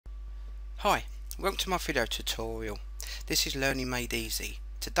Hi, welcome to my video tutorial. This is Learning Made Easy.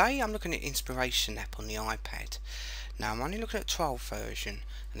 Today I'm looking at Inspiration app on the iPad. Now I'm only looking at 12 version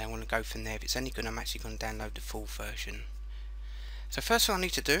and I want to go from there. If it's any good, I'm actually going to download the full version. So first thing I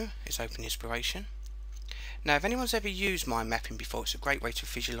need to do is open Inspiration. Now if anyone's ever used Mindmapping before, it's a great way to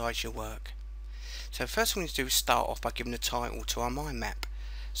visualize your work. So first thing we need to do is start off by giving a title to our mind map.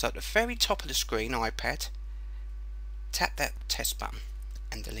 So at the very top of the screen, iPad, tap that test button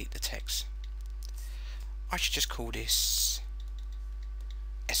and delete the text. I should just call this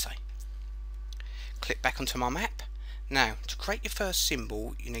essay. Click back onto my map. Now to create your first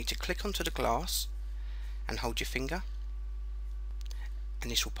symbol, you need to click onto the glass and hold your finger and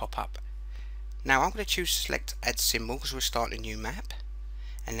this will pop up. Now I'm going to choose select add symbol because we're starting a new map,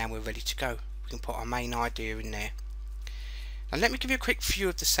 and now we're ready to go. We can put our main idea in there. Now let me give you a quick view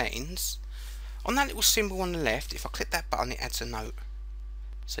of the settings. On that little symbol on the left, if I click that button, it adds a note.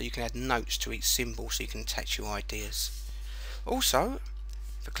 So you can add notes to each symbol so you can attach your ideas. Also,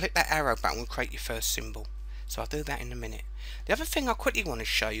 if I click that arrow button, we'll create your first symbol. So I'll do that in a minute. The other thing I quickly want to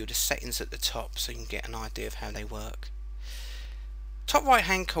show you are the settings at the top so you can get an idea of how they work. Top right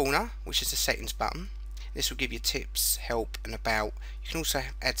hand corner, which is the settings button. This will give you tips, help and about. You can also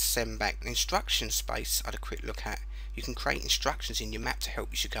add send back. The instruction space I had a quick look at. You can create instructions in your map to help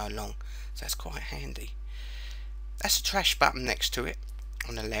you as you go along. So that's quite handy. That's the trash button next to it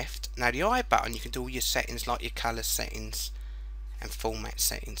on the left. Now the I button, you can do all your settings like your colour settings and format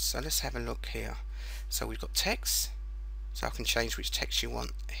settings. So let's have a look here. So we've got text, so I can change which text you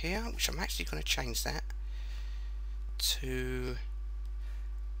want here, which I'm actually going to change that to,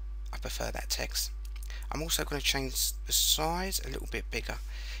 I prefer that text. I'm also going to change the size a little bit bigger.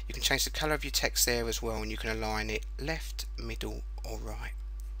 You can change the colour of your text there as well, and you can align it left, middle or right.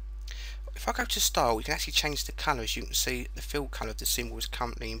 If I go to style, we can actually change the colour. As you can see, the fill colour of the symbol is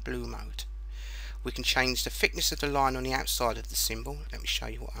currently in blue mode. We can change the thickness of the line on the outside of the symbol. Let me show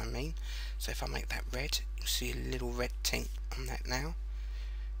you what I mean. So if I make that red, you'll see a little red tint on that now.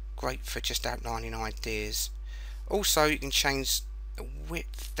 Great for just outlining ideas. Also, you can change the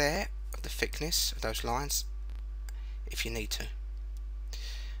width there of the thickness of those lines if you need to.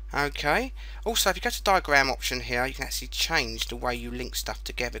 Okay, also if you go to diagram option here, you can actually change the way you link stuff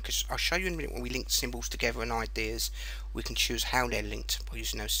together, because I'll show you in a minute when we link symbols together and ideas, we can choose how they're linked by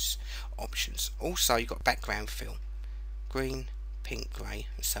using those options. Also you've got background fill, green, pink, grey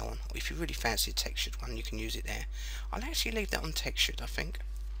and so on. Or if you really fancy a textured one, you can use it there. I'll actually leave that on textured, I think.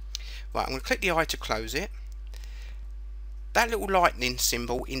 Right, I'm going to click the eye to close it. That little lightning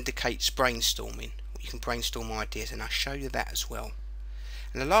symbol indicates brainstorming. You can brainstorm ideas, and I'll show you that as well.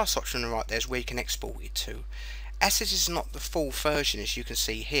 And the last option on the right there is where you can export it to. As this is not the full version, as you can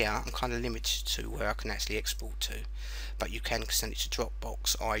see here, I'm kind of limited to where I can actually export to. But you can send it to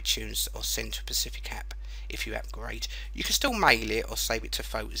Dropbox, iTunes or send to a Pacific app if you upgrade. You can still mail it or save it to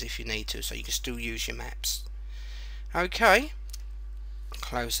photos if you need to, so you can still use your maps. Okay,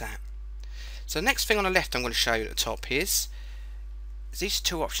 close that. So the next thing on the left I'm going to show you at the top is these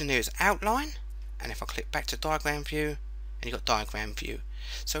two options here is outline, and if I click back to diagram view, and you've got diagram view.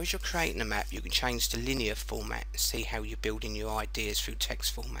 So as you're creating a map, you can change to linear format and see how you're building your ideas through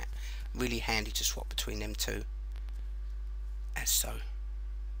text format. Really handy to swap between them two, as so.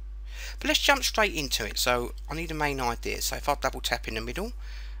 But let's jump straight into it. So I need a main idea. So if I double tap in the middle,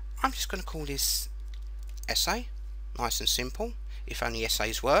 I'm just going to call this essay. Nice and simple, if only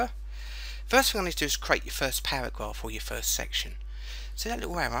essays were. First thing I need to do is create your first paragraph or your first section. See that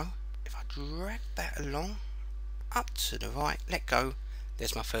little arrow? If I drag that along, up to the right, let go,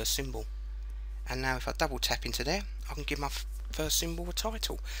 there's my first symbol. And now if I double tap into there, I can give my first symbol a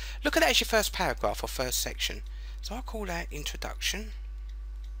title. Look at that as your first paragraph or first section. So I'll call that introduction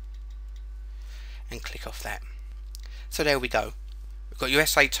and click off that. So there we go. We've got your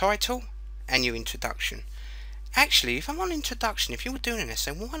essay title and your introduction. Actually, if I'm on introduction, if you were doing an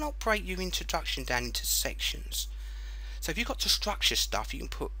essay, why not break your introduction down into sections? So if you've got to structure stuff, you can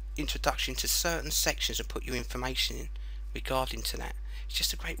put introduction to certain sections and put your information in regarding to that. It's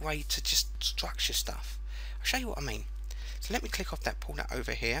just a great way to just structure stuff. I'll show you what I mean. So let me click off that, pull that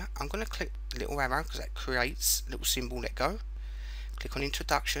over here. I'm going to click the little arrow because that creates a little symbol, let go. Click on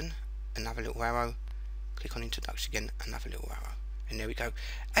introduction, another little arrow. Click on introduction again, another little arrow. And there we go.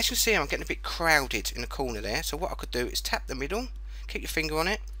 As you can see, I'm getting a bit crowded in the corner there. So what I could do is tap the middle, keep your finger on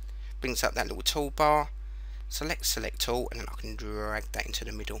it, brings up that little toolbar. Select all, and then I can drag that into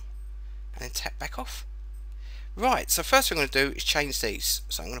the middle and then tap back off. Right, so first thing I'm going to do is change these.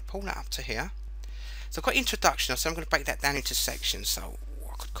 So I'm going to pull that up to here. So I've got introduction, so I'm going to break that down into sections. So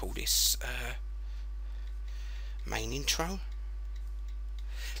I could call this main intro.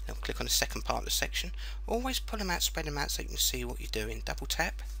 Now click click on the second part of the section. Always pull them out, spread them out so you can see what you're doing. Double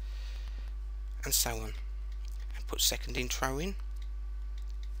tap and so on, and put second intro in.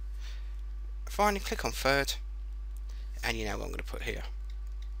 Finally click on third, and you know what I'm going to put here,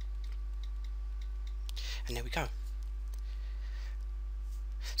 and there we go.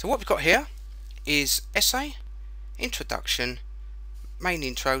 So what we've got here is essay, introduction, main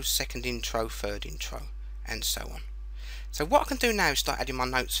intro, second intro, third intro, and so on. So what I can do now is start adding my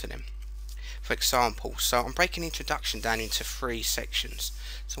notes for them. For example, so I'm breaking introduction down into 3 sections.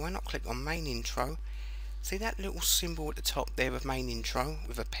 So why not click on main intro? See that little symbol at the top there of main intro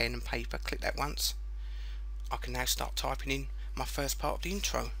with a pen and paper? Click that once. I can now start typing in my first part of the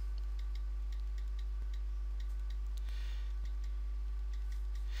intro.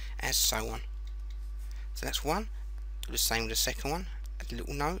 And so on. So that's one. Do the same with the second one. Add a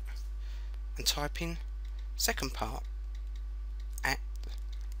little note and type in second part.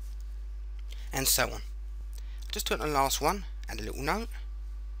 And so on. Just do it on the last one, add a little note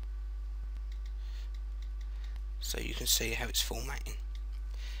so you can see how it's formatting.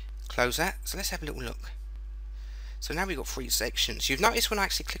 Close that. So let's have a little look. So now we've got 3 sections. You've noticed when I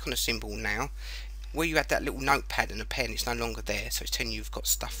actually click on the symbol now, where you had that little notepad and a pen, it's no longer there, so it's telling you you've got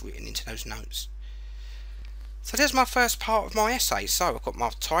stuff written into those notes. So there's my first part of my essay. So I've got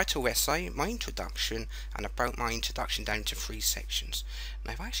my title essay, my introduction, and I broke my introduction down into 3 sections.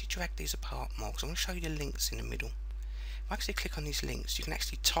 Now if I actually drag these apart more, because I want to show you the links in the middle. If I actually click on these links, you can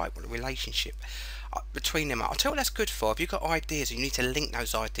actually type what the relationship between them are. I'll tell you what that's good for. If you've got ideas and you need to link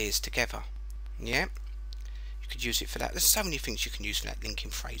those ideas together, yeah, you could use it for that. There's so many things you can use for that.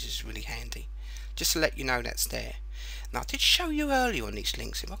 Linking phrases is really handy. Just to let you know that's there. Now I did show you earlier on these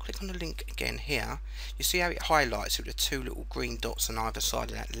links. If I click on the link again here, you see how it highlights with the 2 little green dots on either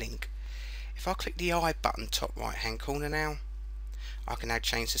side of that link. If I click the I button top right hand corner now, I can now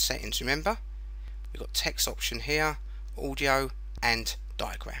change the settings. Remember, we've got text option here, audio and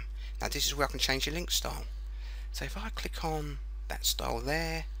diagram. Now this is where I can change the link style. So if I click on that style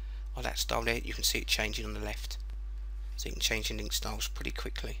there or that style there, you can see it changing on the left. So you can change your link styles pretty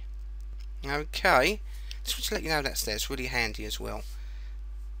quickly. Okay, just to let you know that's there. It's really handy as well.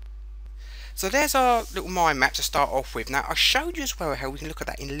 So there's our little mind map to start off with. Now I showed you as well how we can look at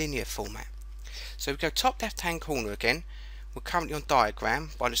that in linear format. So we go top left hand corner again. We're currently on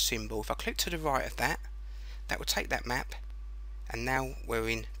diagram by the symbol. If I click to the right of that, that will take that map, and now we're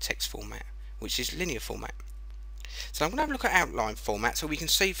in text format, which is linear format. So I'm going to have a look at outline format, so we can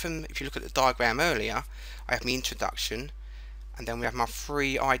see from, if you look at the diagram earlier, I have my introduction, and then we have my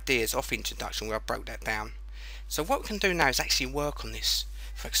 3 ideas off introduction where I broke that down. So what we can do now is actually work on this.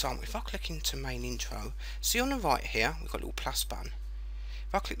 For example, if I click into main intro, see on the right here we've got a little plus button.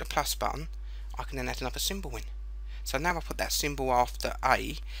 If I click the plus button, I can then add another symbol in. So now I put that symbol after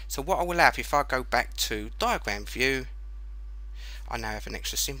A. So what I will have, if I go back to diagram view, I now have an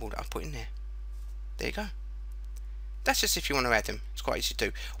extra symbol that I've put in there. There you go. That's just if you want to add them. It's quite easy to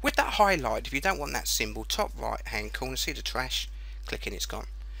do. With that highlight, if you don't want that symbol, top right hand corner, see the trash, click in, it's gone.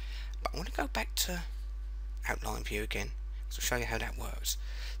 But I want to go back to outline view again, so I'll show you how that works.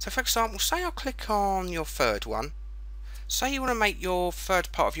 So for example, say I click on your third one. Say you want to make your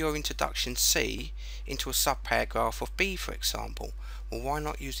third part of your introduction C into a subparagraph of B, for example. Well, why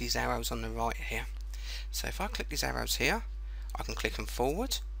not use these arrows on the right here? So if I click these arrows here, I can click them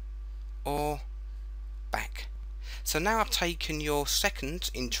forward or back. So now I've taken your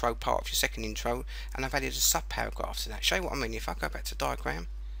second intro part of your second intro and I've added a subparagraph to that. Show you what I mean. If I go back to diagram,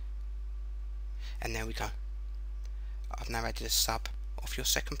 and there we go. I've now added a sub of your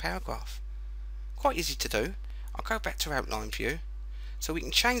second paragraph. Quite easy to do. I'll go back to outline view. So we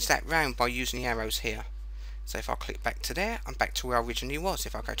can change that round by using the arrows here. So if I click back to there, I'm back to where I originally was.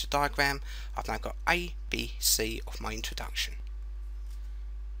 If I go to diagram, I've now got A, B, C of my introduction.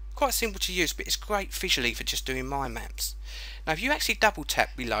 Quite simple to use, but it's great visually for just doing mind maps. Now if you actually double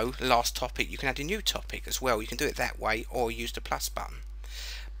tap below the last topic, you can add a new topic as well. You can do it that way or use the plus button.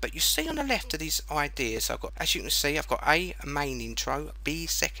 But you see on the left of these ideas, I've got, as you can see, I've got A, main intro, B,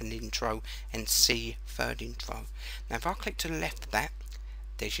 second intro, and C, third intro. Now if I click to the left of that,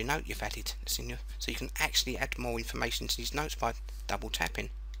 there's your note you've added. So you can actually add more information to these notes by double tapping.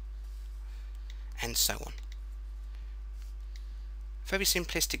 And so on. Very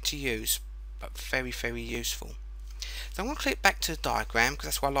simplistic to use, but very, very useful. So I'm going to click back to the diagram, because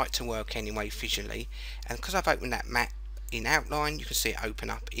that's where I like to work anyway, visually. And because I've opened that map in outline, you can see it open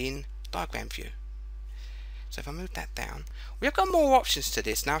up in diagram view. So if I move that down, we've got more options to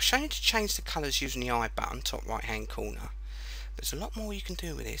this. Now I've shown you to change the colours using the I button, top right hand corner. There's a lot more you can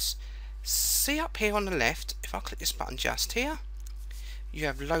do with this. See up here on the left, if I click this button just here, you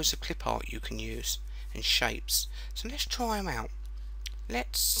have loads of clip art you can use and shapes. So let's try them out.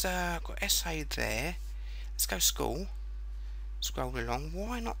 Let's got essay there. Let's go school. Scroll along.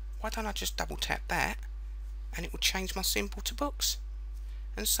 Why don't I just double tap that and it will change my symbol to books,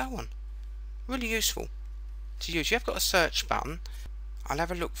 and so on. Really useful to use. You've got a search button. I'll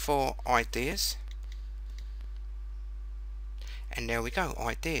have a look for ideas, and there we go,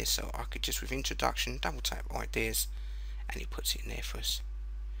 ideas. So I could just, with introduction, double tap ideas and it puts it in there for us.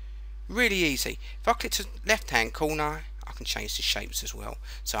 Really easy. If I click to left hand corner, I can change the shapes as well.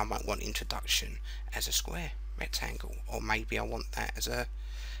 So I might want introduction as a square, rectangle, or maybe I want that as a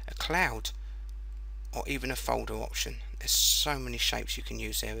cloud, or even a folder option. There's so many shapes you can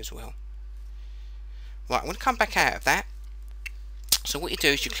use there as well. Right, I'm going to come back out of that. So what you do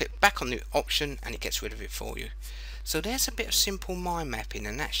is you click back on the option and it gets rid of it for you. So there's a bit of simple mind mapping,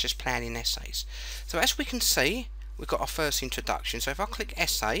 and that's just planning essays. So as we can see, we've got our first introduction. So if I click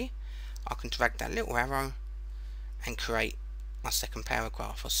essay, I can drag that little arrow and create my second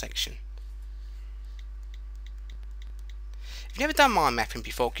paragraph or section. If you've never done mind mapping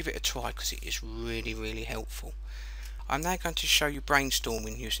before, give it a try because it is really helpful. I'm now going to show you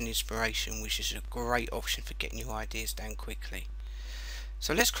brainstorming using inspiration, which is a great option for getting your ideas down quickly.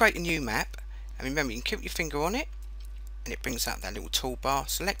 So let's create a new map, and remember, you can keep your finger on it and it brings up that little toolbar.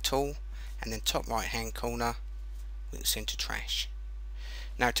 Select all, and then top right hand corner we can send to trash.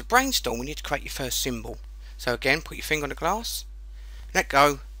 Now to brainstorm, we need to create your first symbol. So again, put your finger on the glass, let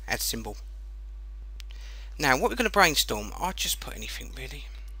go, add symbol. Now what we're going to brainstorm, I'll just put anything really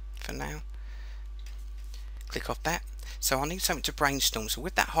for now. Click off that. So I need something to brainstorm. So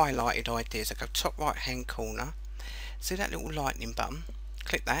with that highlighted ideas, I go top right hand corner, see that little lightning button,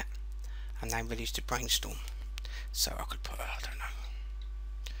 click that, and then release to brainstorm. So I could put, I don't know,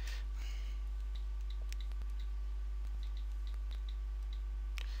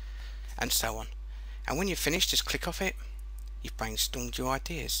 and so on. And when you're finished, just click off it. You've brainstormed your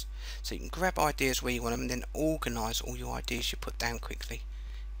ideas. So you can grab ideas where you want them and then organise all your ideas you put down quickly.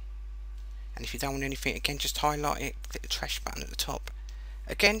 And if you don't want anything, again, just highlight it, click the trash button at the top.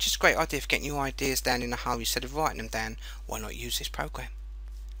 Again, just a great idea for getting your ideas down in a hurry. Instead of writing them down, why not use this program?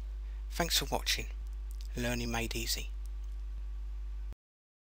 Thanks for watching. Learning made easy.